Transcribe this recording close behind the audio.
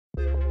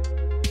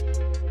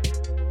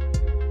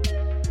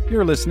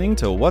You're listening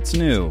to What's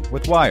New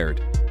with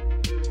Wired.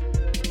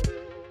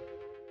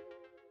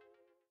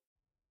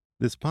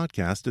 This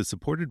podcast is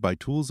supported by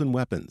Tools and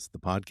Weapons, the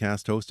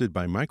podcast hosted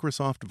by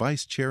Microsoft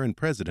Vice Chair and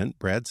President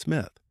Brad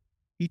Smith.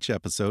 Each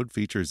episode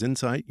features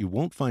insight you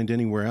won't find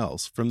anywhere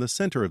else from the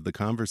center of the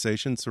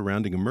conversation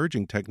surrounding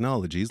emerging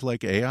technologies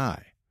like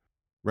AI.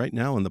 Right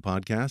now in the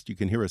podcast, you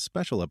can hear a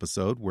special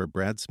episode where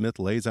Brad Smith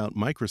lays out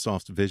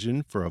Microsoft's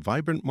vision for a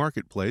vibrant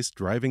marketplace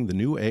driving the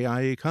new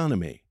AI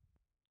economy.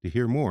 To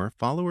hear more,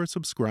 follow or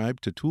subscribe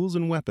to Tools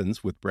and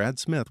Weapons with Brad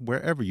Smith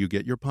wherever you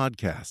get your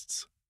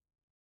podcasts.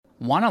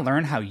 Want to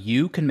learn how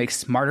you can make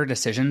smarter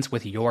decisions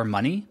with your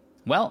money?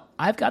 Well,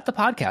 I've got the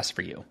podcast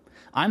for you.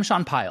 I'm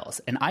Sean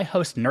Piles, and I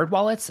host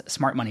NerdWallet's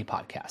Smart Money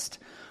Podcast.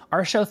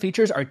 Our show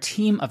features our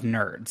team of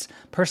nerds,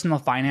 personal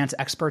finance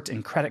experts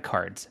in credit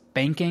cards,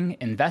 banking,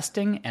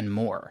 investing, and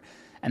more.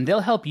 And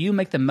they'll help you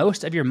make the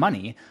most of your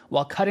money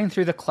while cutting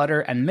through the clutter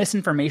and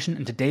misinformation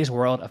in today's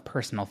world of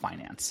personal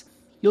finance.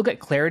 You'll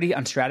get clarity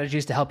on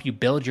strategies to help you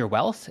build your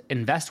wealth,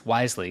 invest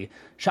wisely,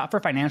 shop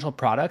for financial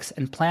products,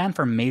 and plan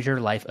for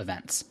major life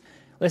events.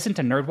 Listen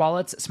to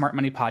NerdWallet's Smart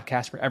Money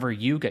Podcast wherever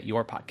you get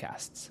your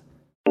podcasts.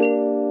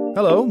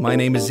 Hello, my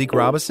name is Zeke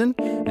Robison,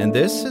 and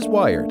this is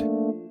Wired.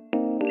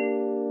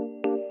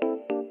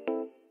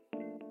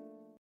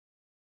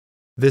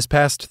 This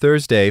past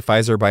Thursday,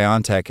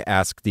 Pfizer-BioNTech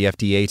asked the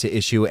FDA to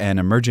issue an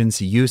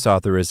emergency use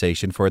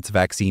authorization for its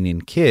vaccine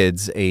in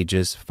kids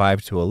ages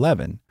 5 to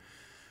 11.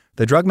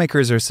 The drug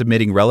makers are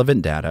submitting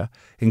relevant data,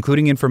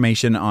 including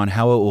information on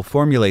how it will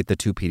formulate the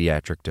 2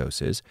 pediatric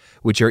doses,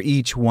 which are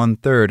each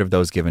 1/3 of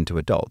those given to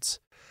adults.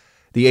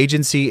 The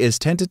agency is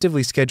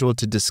tentatively scheduled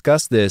to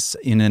discuss this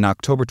in an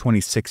October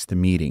 26th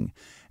meeting,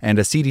 and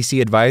a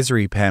CDC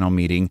advisory panel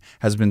meeting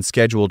has been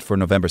scheduled for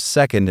November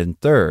 2nd and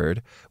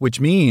 3rd, which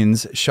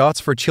means shots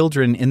for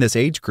children in this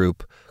age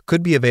group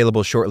could be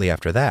available shortly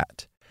after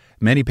that.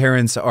 Many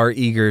parents are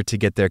eager to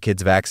get their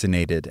kids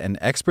vaccinated, and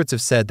experts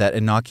have said that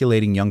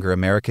inoculating younger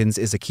Americans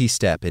is a key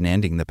step in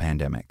ending the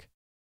pandemic.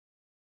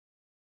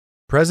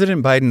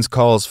 President Biden's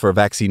calls for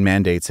vaccine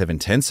mandates have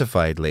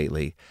intensified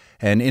lately,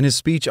 and in his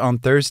speech on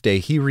Thursday,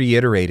 he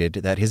reiterated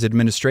that his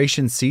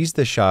administration sees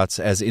the shots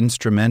as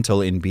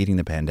instrumental in beating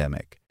the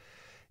pandemic.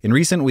 In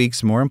recent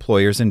weeks, more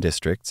employers and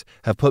districts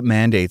have put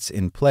mandates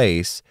in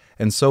place,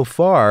 and so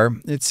far,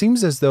 it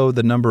seems as though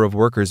the number of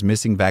workers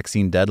missing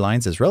vaccine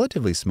deadlines is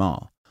relatively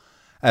small.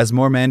 As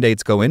more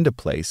mandates go into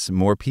place,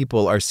 more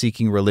people are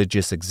seeking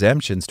religious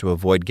exemptions to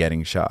avoid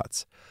getting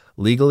shots.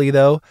 Legally,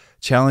 though,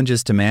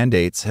 challenges to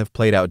mandates have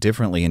played out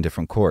differently in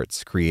different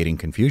courts, creating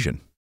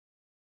confusion.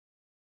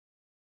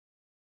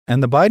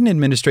 And the Biden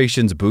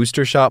administration's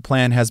booster shot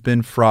plan has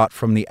been fraught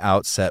from the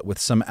outset, with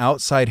some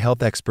outside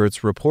health experts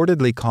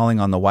reportedly calling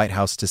on the White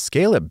House to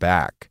scale it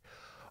back.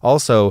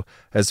 Also,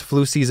 as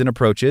flu season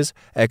approaches,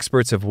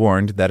 experts have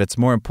warned that it's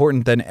more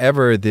important than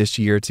ever this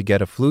year to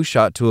get a flu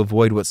shot to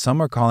avoid what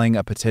some are calling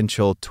a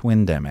potential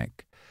twindemic.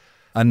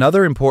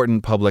 Another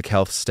important public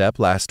health step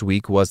last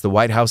week was the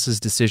White House's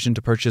decision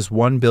to purchase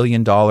 $1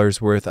 billion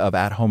worth of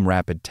at-home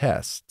rapid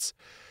tests.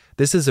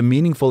 This is a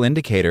meaningful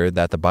indicator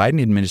that the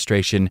Biden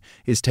administration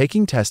is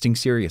taking testing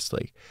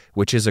seriously,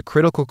 which is a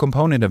critical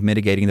component of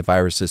mitigating the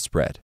virus's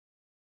spread.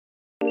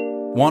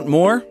 Want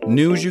more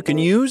news you can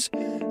use?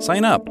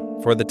 Sign up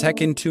for the Tech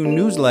in 2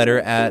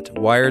 newsletter at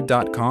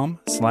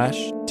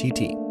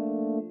wired.com/TT.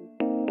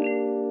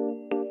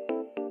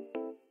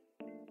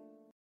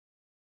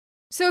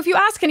 So if you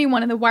ask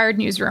anyone in the Wired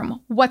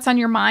newsroom what's on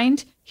your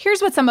mind,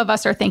 here's what some of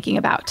us are thinking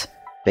about.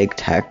 Big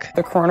tech,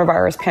 the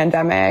coronavirus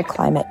pandemic,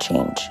 climate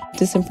change,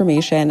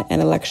 disinformation,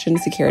 and election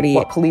security,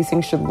 what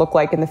policing should look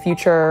like in the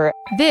future.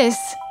 This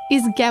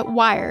is Get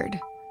Wired,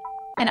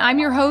 and I'm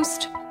your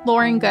host,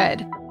 Lauren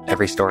Good.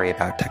 Every story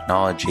about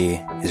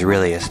technology is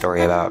really a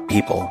story about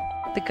people.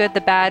 The good,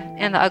 the bad,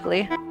 and the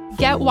ugly.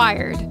 Get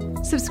Wired.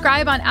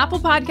 Subscribe on Apple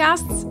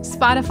Podcasts,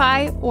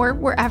 Spotify, or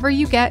wherever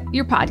you get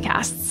your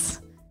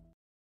podcasts.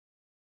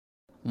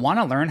 Want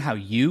to learn how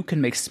you can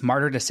make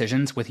smarter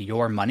decisions with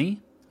your money?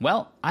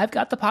 Well, I've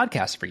got the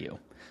podcast for you.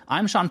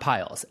 I'm Sean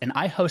Piles, and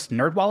I host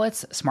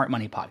NerdWallet's Smart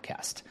Money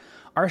Podcast.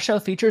 Our show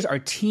features our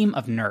team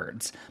of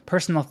nerds,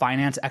 personal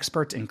finance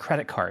experts in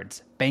credit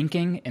cards,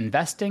 banking,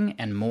 investing,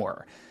 and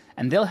more.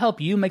 And they'll help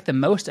you make the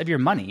most of your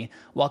money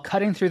while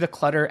cutting through the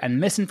clutter and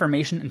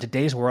misinformation in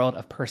today's world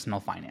of personal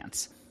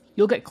finance.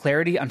 You'll get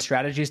clarity on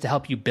strategies to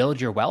help you build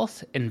your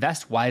wealth,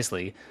 invest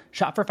wisely,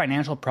 shop for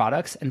financial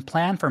products, and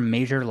plan for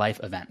major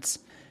life events.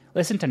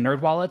 Listen to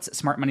NerdWallet's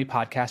Smart Money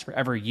Podcast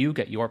wherever you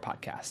get your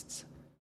podcasts.